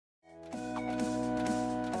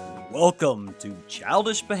Welcome to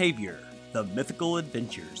Childish Behavior, the mythical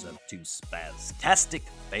adventures of two spastastic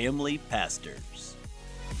family pastors.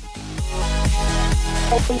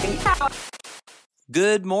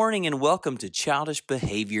 Good morning and welcome to Childish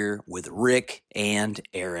Behavior with Rick and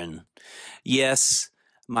Aaron. Yes,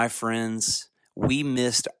 my friends, we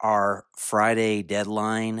missed our Friday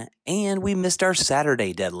deadline and we missed our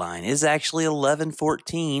Saturday deadline. It's actually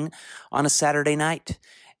 11:14 on a Saturday night.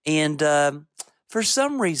 And for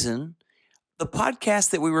some reason, the podcast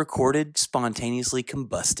that we recorded spontaneously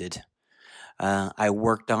combusted. I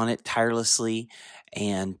worked on it tirelessly,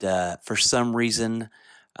 and for some reason,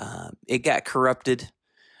 it got corrupted.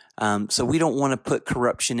 So we don't want to put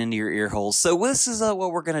corruption into your ear holes. So this is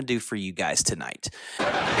what we're going to do for you guys tonight.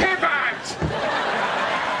 Pivot!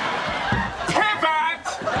 Pivot!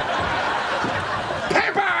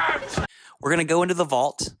 Pivot! We're going to go into the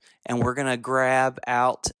vault, and we're going to grab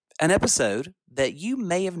out an episode that you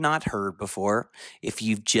may have not heard before if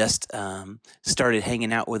you've just started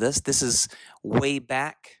hanging out with us. This is way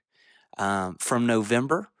back from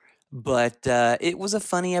November, but it was a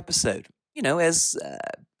funny episode. You know, as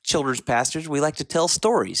children's pastors, we like to tell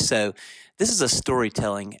stories. So this is a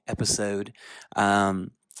storytelling episode.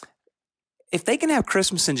 If they can have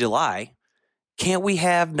Christmas in July, can't we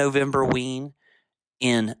have November Ween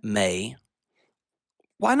in May?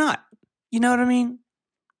 Why not? You know what I mean?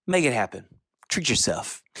 Make it happen. Treat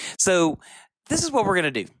yourself. So this is what we're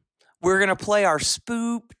going to do. We're going to play our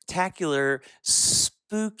spooktacular,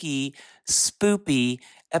 spooky, spoopy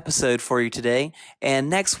episode for you today. And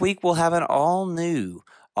next week, we'll have an all new,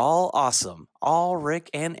 all awesome, all Rick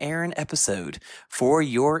and Aaron episode for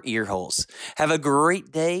your ear holes. Have a great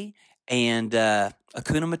day and Hakuna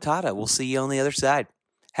Matata. We'll see you on the other side.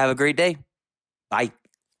 Have a great day. Bye.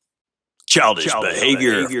 Childish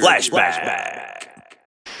behavior flashback.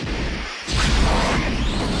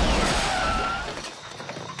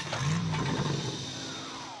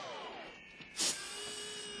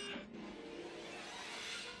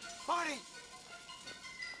 Marty!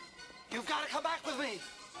 You've got to come back with me!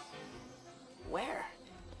 Where?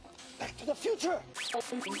 Back to the future!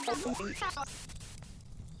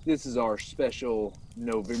 This is our special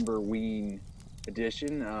November Ween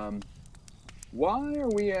edition. Why are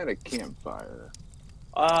we at a campfire?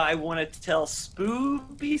 I want to tell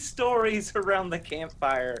spoopy stories around the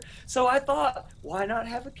campfire. So I thought, why not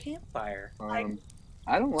have a campfire? I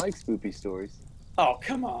don't like spoopy stories. Oh,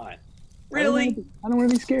 come on. Really? I don't want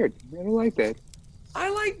to be scared. I don't like that. I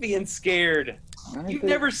like being scared. You've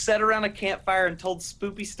never sat around a campfire and told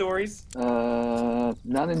spoopy stories?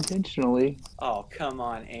 Not intentionally. Oh, come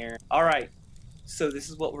on, Aaron. All right. So this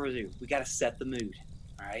is what we're going to do. We got to set the mood.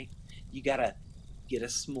 All right? You got to get a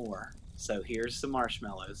s'more. So here's some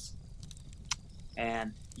marshmallows.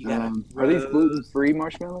 And you got to Are these gluten-free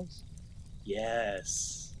marshmallows?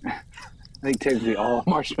 Yes. I think technically all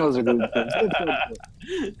marshmallows are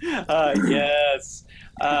gluten-free. Yes.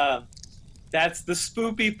 That's the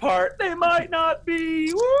spoopy part. They might not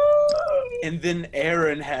be. Woo! And then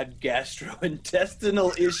Aaron had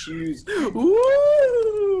gastrointestinal issues.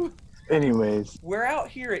 Woo! Anyways. We're out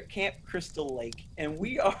here at Camp Crystal Lake, and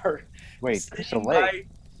we are Crystal Lake?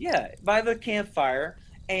 By the campfire,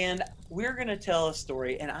 and we're going to tell a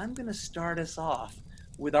story, and I'm going to start us off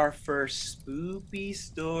with our first spoopy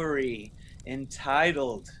story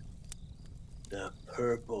entitled The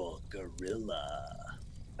Purple Gorilla.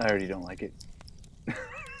 I already don't like it.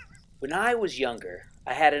 When I was younger,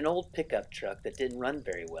 I had an old pickup truck that didn't run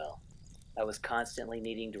very well. I was constantly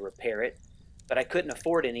needing to repair it, but I couldn't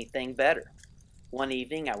afford anything better. One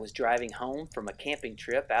evening, I was driving home from a camping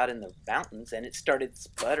trip out in the mountains, and it started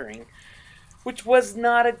sputtering, which was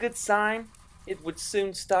not a good sign. It would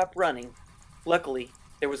soon stop running. Luckily,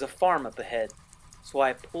 there was a farm up ahead, so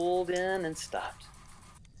I pulled in and stopped.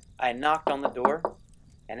 I knocked on the door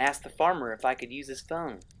and asked the farmer if I could use his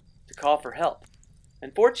phone to call for help.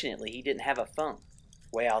 Unfortunately, he didn't have a phone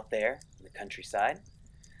way out there in the countryside,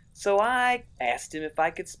 so I asked him if I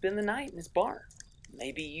could spend the night in his barn,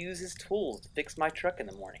 maybe use his tools to fix my truck in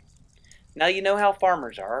the morning. Now you know how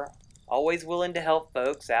farmers are, always willing to help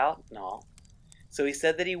folks out and all. So he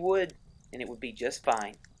said that he would, and it would be just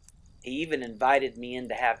fine. He even invited me in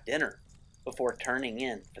to have dinner before turning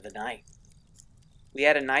in for the night. We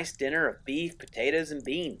had a nice dinner of beef, potatoes, and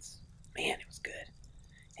beans. Man, it was good.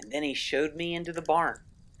 And then he showed me into the barn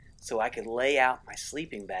so I could lay out my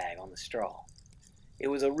sleeping bag on the straw. It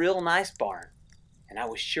was a real nice barn, and I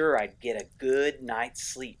was sure I'd get a good night's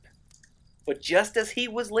sleep. But just as he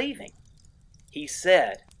was leaving, he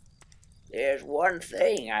said, "There's one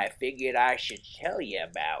thing I figured I should tell you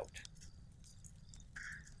about."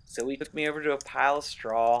 So he took me over to a pile of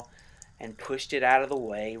straw, and pushed it out of the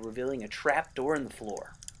way, revealing a trap door in the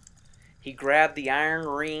floor. He grabbed the iron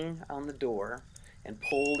ring on the door and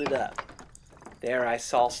pulled it up. There I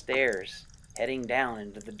saw stairs heading down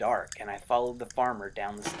into the dark, and I followed the farmer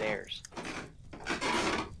down the stairs.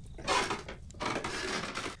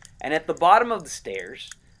 And at the bottom of the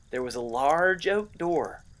stairs, there was a large oak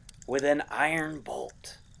door with an iron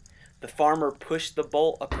bolt. The farmer pushed the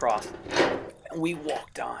bolt across, and we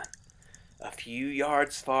walked on. A few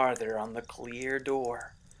yards farther on the clear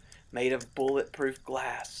door, made of bulletproof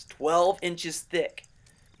glass, 12 inches thick,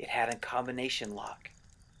 it had a combination lock.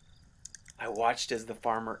 I watched as the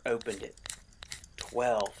farmer opened it.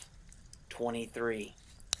 12, 23,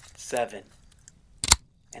 7.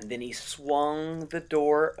 And then he swung the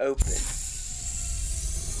door open.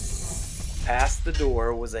 Past the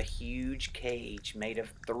door was a huge cage made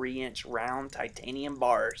of 3-inch round titanium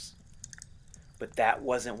bars. But that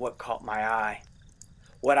wasn't what caught my eye.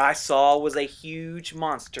 What I saw was a huge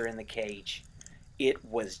monster in the cage. It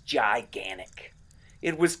was gigantic.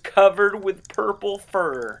 It was covered with purple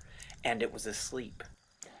fur, and it was asleep.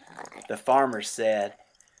 The farmer said,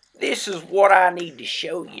 "This is what I need to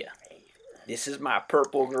show you. This is my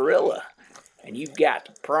purple gorilla, and you've got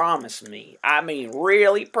to promise me, I mean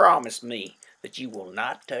really promise me, that you will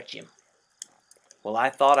not touch him." Well, I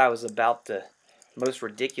thought I was about the most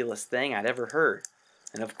ridiculous thing I'd ever heard.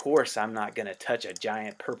 And of course I'm not going to touch a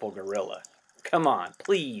giant purple gorilla. Come on,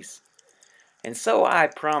 please. And so I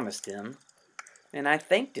promised him, and I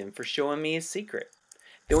thanked him for showing me his secret.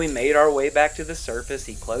 Then we made our way back to the surface.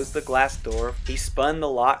 He closed the glass door. He spun the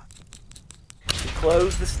lock. He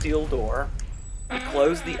closed the steel door. He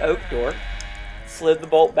closed the oak door, slid the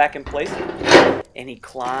bolt back in place, and he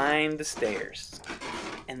climbed the stairs.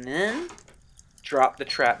 And then dropped the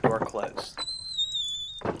trapdoor closed.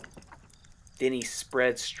 Then he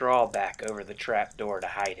spread straw back over the trapdoor to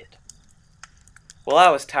hide it. Well, I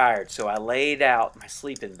was tired, so I laid out my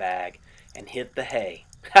sleeping bag and hit the hay.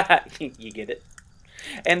 You get it?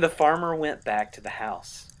 And the farmer went back to the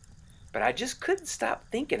house. But I just couldn't stop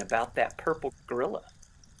thinking about that purple gorilla.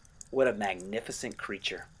 What a magnificent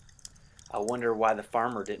creature. I wonder why the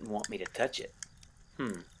farmer didn't want me to touch it.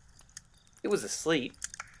 It was asleep.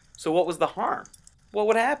 So what was the harm? What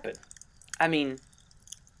would happen? I mean,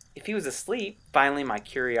 if he was asleep, finally my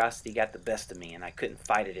curiosity got the best of me and I couldn't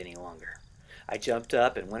fight it any longer. I jumped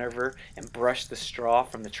up and went over and brushed the straw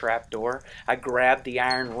from the trap door. I grabbed the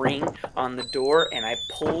iron ring on the door and I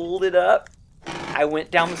pulled it up. I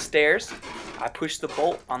went down the stairs. I pushed the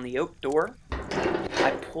bolt on the oak door.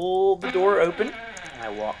 I pulled the door open and I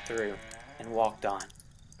walked through and walked on.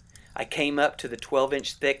 I came up to the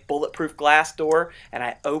 12-inch thick bulletproof glass door and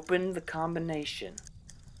I opened the combination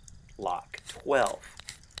lock. 12,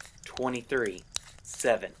 23,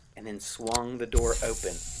 7, and then swung the door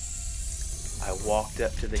open. I walked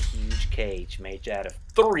up to the huge cage made out of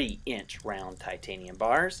 3-inch round titanium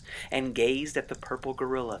bars and gazed at the purple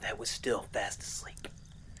gorilla that was still fast asleep.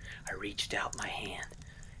 I reached out my hand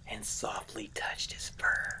and softly touched his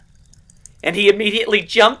fur. And he immediately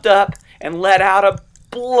jumped up and let out a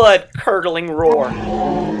blood-curdling roar,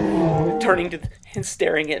 turning and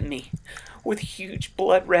staring at me with huge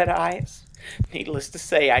blood-red eyes. Needless to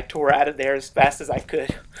say, I tore out of there as fast as I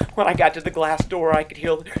could. When I got to the glass door, I could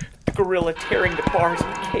hear the gorilla tearing the bars of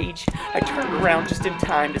the cage. I turned around just in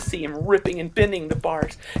time to see him ripping and bending the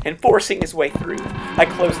bars and forcing his way through. I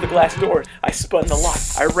closed the glass door. I spun the lock.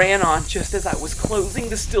 I ran on just as I was closing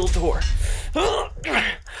the steel door.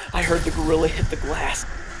 I heard the gorilla hit the glass,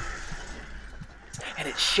 and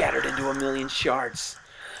it shattered into a million shards.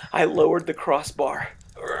 I lowered the crossbar.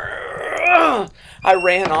 I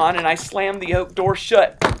ran on and I slammed the oak door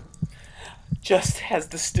shut. Just as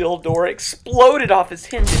the steel door exploded off its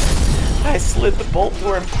hinges, I slid the bolt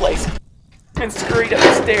door in place and scurried up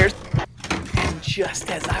the stairs. And just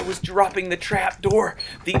as I was dropping the trap door,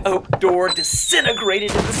 the oak door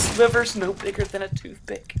disintegrated into slivers no bigger than a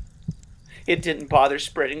toothpick. It didn't bother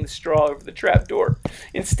spreading the straw over the trap door.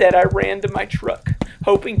 Instead, I ran to my truck,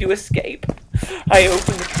 hoping to escape. I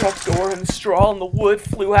opened the truck door and the straw and the wood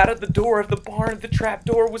flew out of the door of the barn. The trap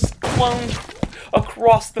door was flung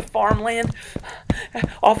across the farmland.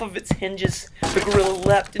 Off of its hinges, the gorilla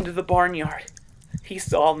leapt into the barnyard. He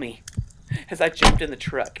saw me as I jumped in the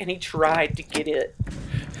truck, and he tried to get it.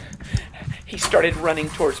 He started running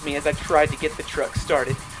towards me as I tried to get the truck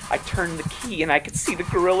started. I turned the key and I could see the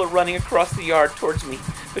gorilla running across the yard towards me.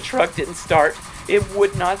 The truck didn't start. It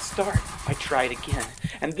would not start. I tried again,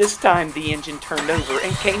 and this time the engine turned over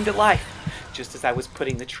and came to life. Just as I was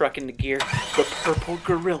putting the truck into gear, the purple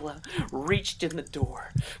gorilla reached in the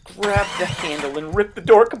door, grabbed the handle, and ripped the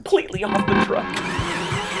door completely off the truck.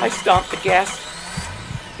 I stomped the gas.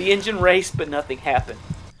 The engine raced, but nothing happened.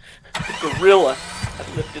 The gorilla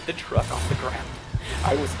had lifted the truck off the ground.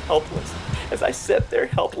 I was helpless as I sat there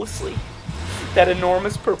helplessly. That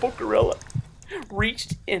enormous purple gorilla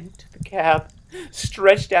reached into the cab,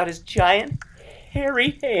 stretched out his giant,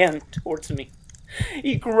 hairy hand towards me.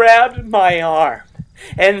 He grabbed my arm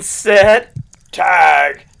and said,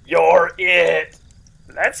 "Tag, you're it.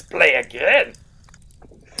 Let's play again."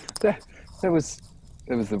 That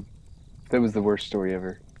was the worst story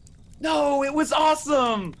ever. No, it was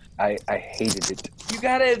awesome. I hated it, You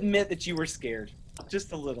gotta admit that you were scared.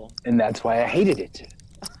 Just a little. and that's why I hated it.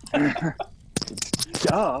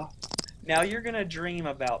 Duh. Now you're gonna dream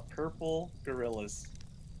about purple gorillas.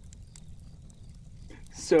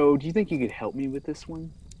 So, do you think you could help me with this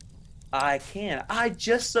one? I can. I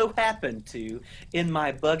just so happen to, in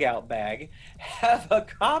my bug out bag, have a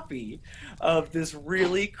copy of this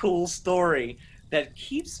really cool story that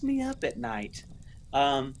keeps me up at night.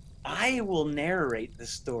 I will narrate the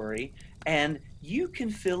story, and you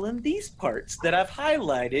can fill in these parts that I've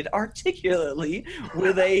highlighted articulately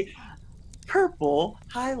with a purple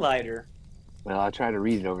highlighter. Well, I'll try to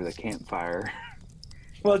read it over the campfire.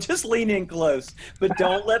 Well, just lean in close, but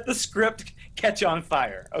don't let the script catch on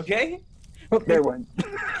fire, okay? Oh, there went.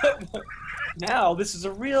 Now, this is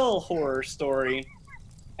a real horror story.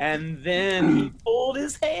 And then he pulled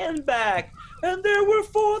his hand back, and there were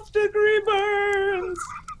fourth-degree burns.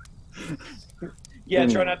 Yeah,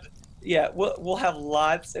 try not to. Yeah, we'll have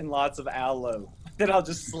lots and lots of aloe that I'll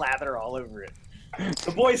just slather all over it.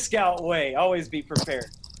 The Boy Scout way, always be prepared.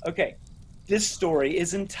 Okay, this story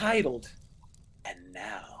is entitled, "And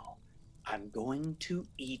Now I'm Going to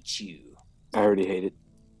Eat You." I already hate it.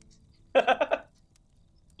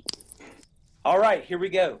 All right, here we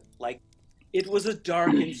go. It was a dark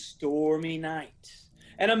and stormy night,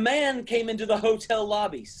 and a man came into the hotel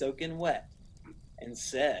lobby soaking wet and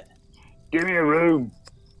said, Give me a room.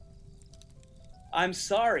 "I'm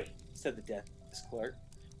sorry," said the desk clerk.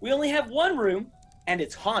 "We only have one room, and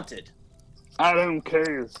it's haunted," I don't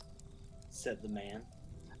care. said the man.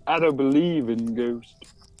 I don't believe in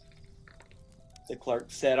ghosts. The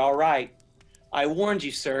clerk said, "All right, I warned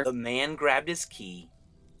you, sir." The man grabbed his key,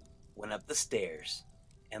 went up the stairs,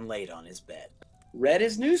 and laid on his bed. Read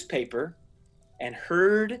his newspaper and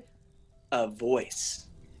heard a voice.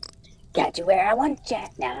 Got you where I want ya.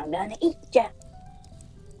 Now I'm gonna eat ya.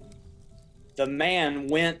 The man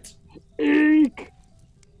went, Eek!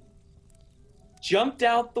 jumped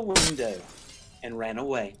out the window, and ran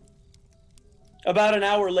away. About an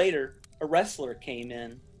hour later, a wrestler came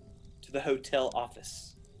in to the hotel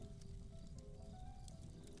office.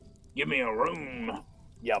 Give me a room,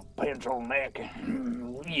 you pencil neck.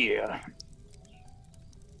 Yeah.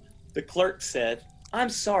 The clerk said, "I'm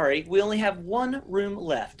sorry, we only have one room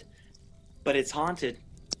left, but it's haunted."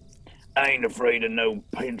 I ain't afraid of no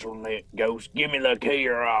pencil neck ghost. Give me the key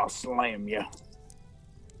or I'll slam you.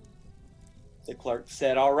 The clerk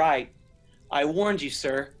said, "All right, I warned you,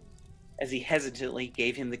 sir," as he hesitantly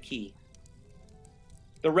gave him the key.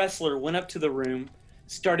 The wrestler went up to the room,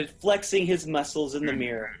 started flexing his muscles in the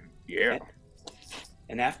mirror, Yeah.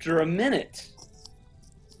 and after a minute,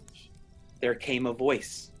 there came a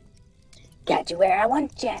voice. Got you where I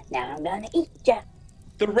want ya. Now I'm gonna eat ya.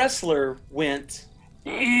 The wrestler went,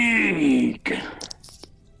 Eek!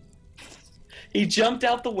 he jumped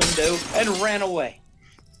out the window and ran away.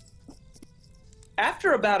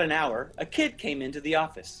 After about an hour, a kid came into the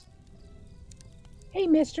office. Hey,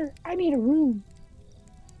 mister, I need a room.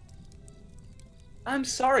 "I'm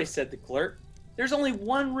sorry," said the clerk. "There's only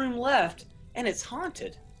one room left, and it's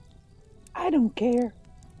haunted," I don't care.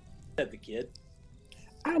 said the kid.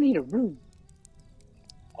 I need a room.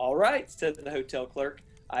 "All right," said the hotel clerk.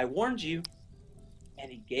 "I warned you." And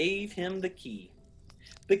he gave him the key.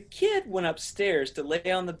 The kid went upstairs to lay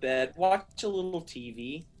on the bed, watch a little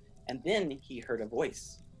TV, and then he heard a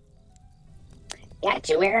voice. Got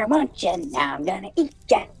you where I want ya. Now I'm gonna eat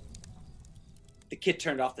ya. The kid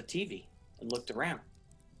turned off the TV and looked around.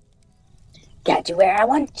 Got you where I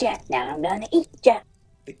want ya. Now I'm gonna eat ya.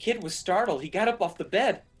 The kid was startled. He got up off the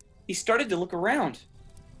bed. He started to look around.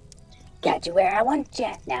 Got you where I want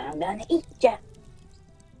ya. Now I'm gonna eat ya.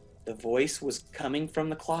 The voice was coming from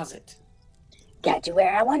the closet. Got you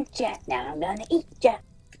where I want ya. Now I'm gonna eat ya.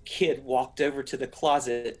 The kid walked over to the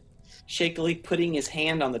closet, shakily putting his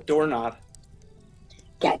hand on the doorknob.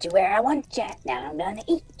 Got you where I want ya. Now I'm gonna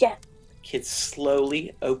eat ya. The kid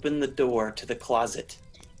slowly opened the door to the closet.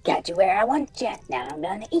 Got you where I want ya. Now I'm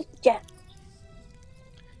gonna eat ya.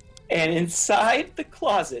 And inside the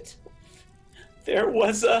closet, there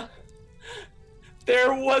was a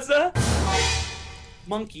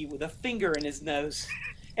monkey with a finger in his nose.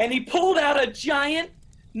 And he pulled out a giant,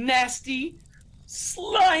 nasty,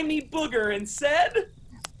 slimy booger and said,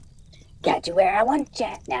 Got you where I want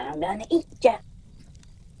ya. Now I'm gonna eat ya.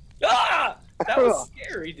 ah! That was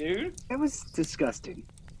scary, dude. That was disgusting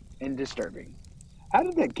and disturbing. How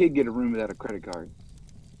did that kid get a room without a credit card?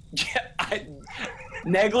 Yeah,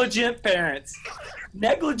 negligent parents.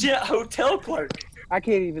 Negligent hotel clerk. I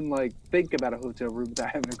can't even think about a hotel room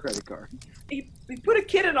without having a credit card. He put a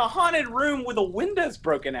kid in a haunted room with the windows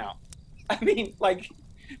broken out. I mean,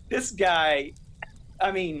 this guy,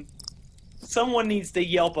 someone needs to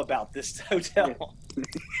Yelp about this hotel.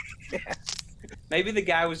 Yeah. Maybe the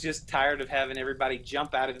guy was just tired of having everybody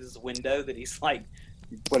jump out of his window that he's like,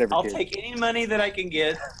 Whatever. I'll kid. take any money that I can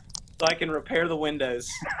get so I can repair the windows.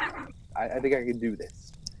 I think I can do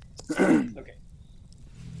this. Okay.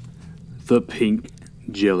 The pink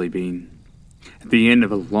jelly bean. At the end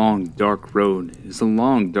of a long, dark road is a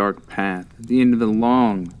long, dark path. At the end of the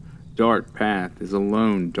long, dark path is a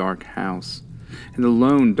lone, dark house. And the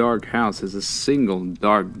lone, dark house is a single,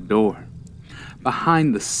 dark door.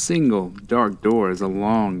 Behind the single, dark door is a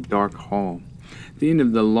long, dark hall. At the end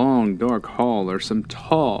of the long, dark hall are some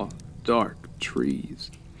tall, dark trees.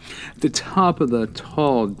 At the top of the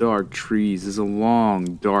tall, dark trees is a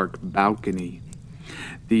long, dark balcony.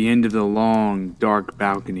 At the end of the long, dark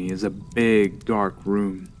balcony is a big, dark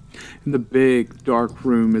room. In the big, dark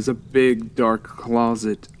room is a big, dark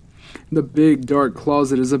closet. In the big, dark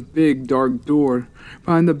closet is a big, dark door.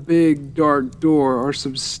 Behind the big, dark door are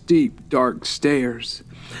some steep, dark stairs.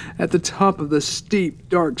 At the top of the steep,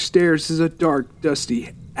 dark stairs is a dark,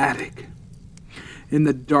 dusty attic. In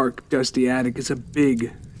the dark, dusty attic is a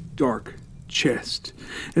big, dark chest.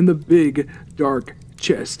 In the big, dark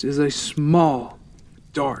chest is a small,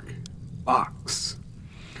 dark box.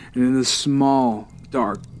 And in the small,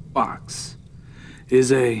 dark box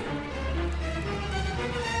is a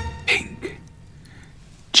pink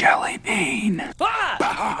jelly bean.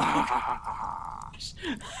 Ah!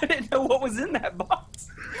 I didn't know what was in that box.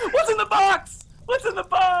 What's in the box? What's in the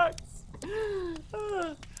box?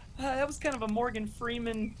 That was kind of a Morgan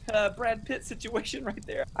Freeman, Brad Pitt situation right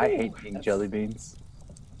there. I Ooh, hate pink that's- jelly beans.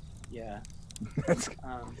 Yeah. It's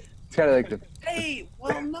Um, kind of like the. hey,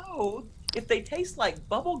 well, no. If they taste like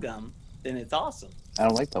bubble gum, then it's awesome. I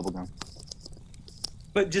don't like bubblegum.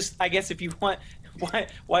 But just, I guess, if you want, why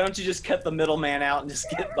don't you just cut the middleman out and just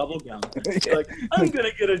get bubble gum? Like, I'm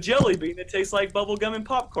gonna get a jelly bean that tastes like bubble gum and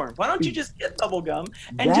popcorn. Why don't you just get bubble gum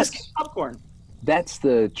and just get popcorn? That's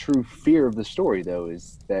the true fear of the story, though,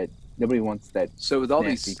 is that nobody wants that. So with all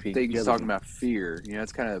Nasty these pink things jelly talking bean. about fear,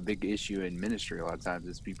 it's kind of a big issue in ministry a lot of times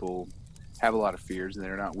is people have a lot of fears and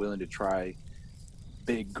they're not willing to try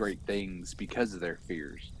big, great things because of their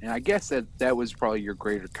fears. And I guess that was probably your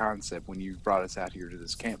greater concept when you brought us out here to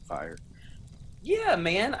this campfire. Yeah,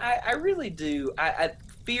 man, I really do.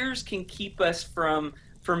 Fears can keep us from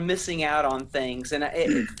missing out on things, and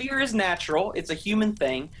fear is natural. It's a human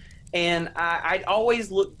thing, and I always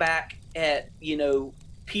look back at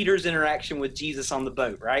Peter's interaction with Jesus on the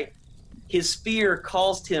boat. Right, his fear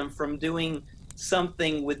caused him from doing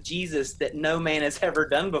something with Jesus that no man has ever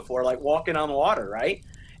done before, like walking on water. Right,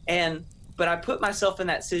 but I put myself in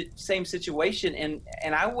that same situation,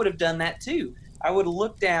 and I would have done that too. I would have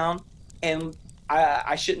looked down and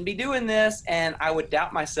I shouldn't be doing this, and I would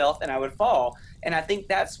doubt myself and I would fall. And I think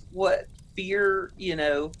that's what fear,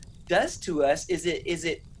 does to us.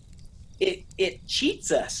 It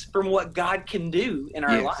cheats us from what God can do in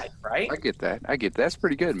our Yes. life, right? I get that. That's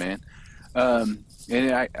pretty good, man. And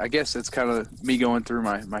I guess that's kind of me going through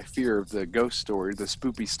my fear of the ghost story, the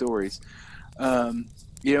spoopy stories.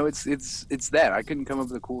 It's that I couldn't come up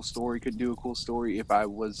with a cool story, couldn't do a cool story if I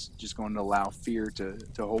was just going to allow fear to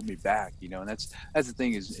hold me back, and that's the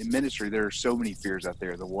thing is in ministry, there are so many fears out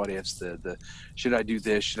there, the what ifs, the should I do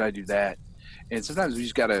this, should I do that? And sometimes we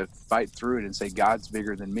just got to fight through it and say, God's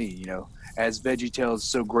bigger than me, as VeggieTales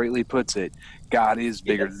so greatly puts it, God is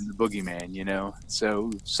bigger Yes. than the boogeyman,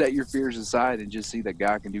 so set your fears aside and just see that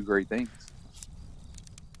God can do great things.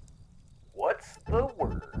 What's the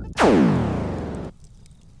word?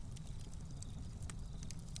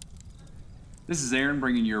 This is Aaron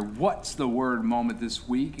bringing your What's the Word moment this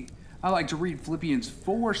week. I like to read Philippians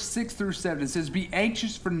 4:6-7. It says, Be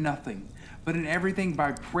anxious for nothing, but in everything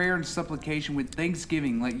by prayer and supplication with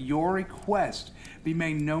thanksgiving, let your request be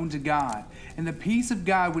made known to God. And the peace of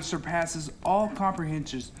God, which surpasses all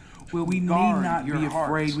comprehension, will We guard need not your be hearts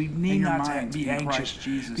afraid. We and need your not to minds be in anxious, Christ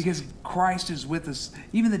Jesus. because Christ is with us.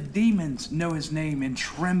 Even the demons know his name and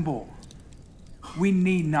tremble. We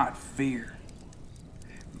need not fear.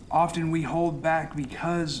 Often we hold back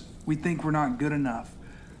because we think we're not good enough.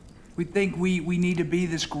 We think we need to be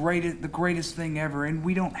the greatest thing ever, and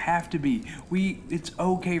we don't have to be. It's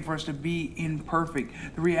okay for us to be imperfect.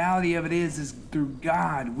 The reality of it is through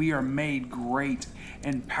God we are made great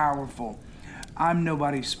and powerful. I'm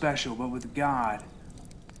nobody special, but with God,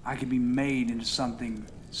 I can be made into something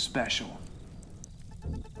special.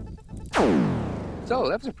 So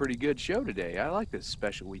that was a pretty good show today. I like this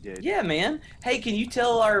special we did. Yeah, man. Hey, can you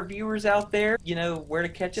tell our viewers out there, where to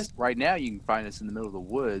catch us? Right now, you can find us in the middle of the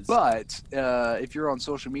woods. But if you're on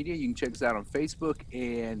social media, you can check us out on Facebook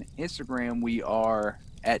and Instagram. We are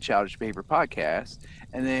at Childish Behavior Podcast.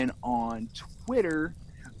 And then on Twitter,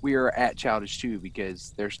 we are at Childish 2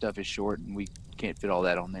 because their stuff is short and we can't fit all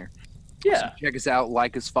that on there. Yeah. So check us out,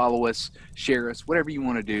 like us, follow us, share us, whatever you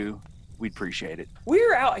want to do. We'd appreciate it.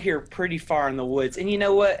 We're out here pretty far in the woods. And you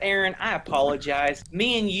know what, Aaron? I apologize.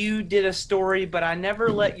 Me and you did a story, but I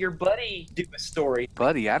never let your buddy do a story.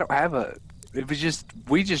 Buddy, I don't have a... It was just...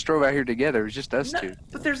 We just drove out here together. It was just us two.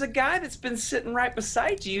 But there's a guy that's been sitting right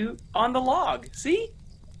beside you on the log. See?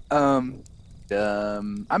 I'm out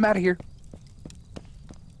of here.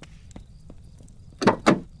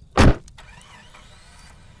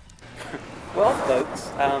 Well,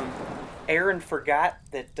 folks, Aaron forgot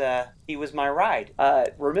that he was my ride.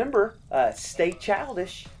 Remember, stay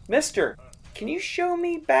childish. Mister, can you show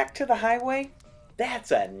me back to the highway?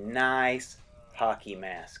 That's a nice hockey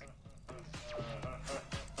mask.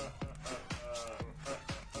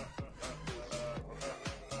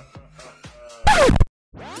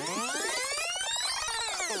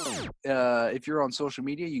 If you're on social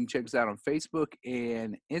media, you can check us out on Facebook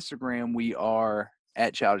and Instagram. We are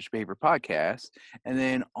at Childish Behavior Podcast. And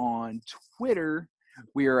then on Twitter,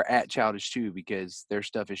 we are at Childish 2 because their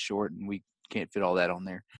stuff is short and we can't fit all that on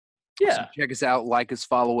there. Yeah. So check us out, like us,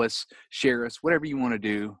 follow us, share us, whatever you want to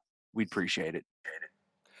do. We'd appreciate it.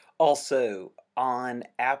 Also, on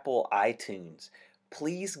Apple iTunes,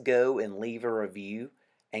 please go and leave a review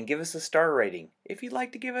and give us a star rating. If you'd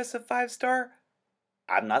like to give us a 5-star,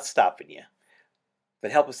 I'm not stopping you.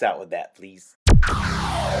 But help us out with that, please.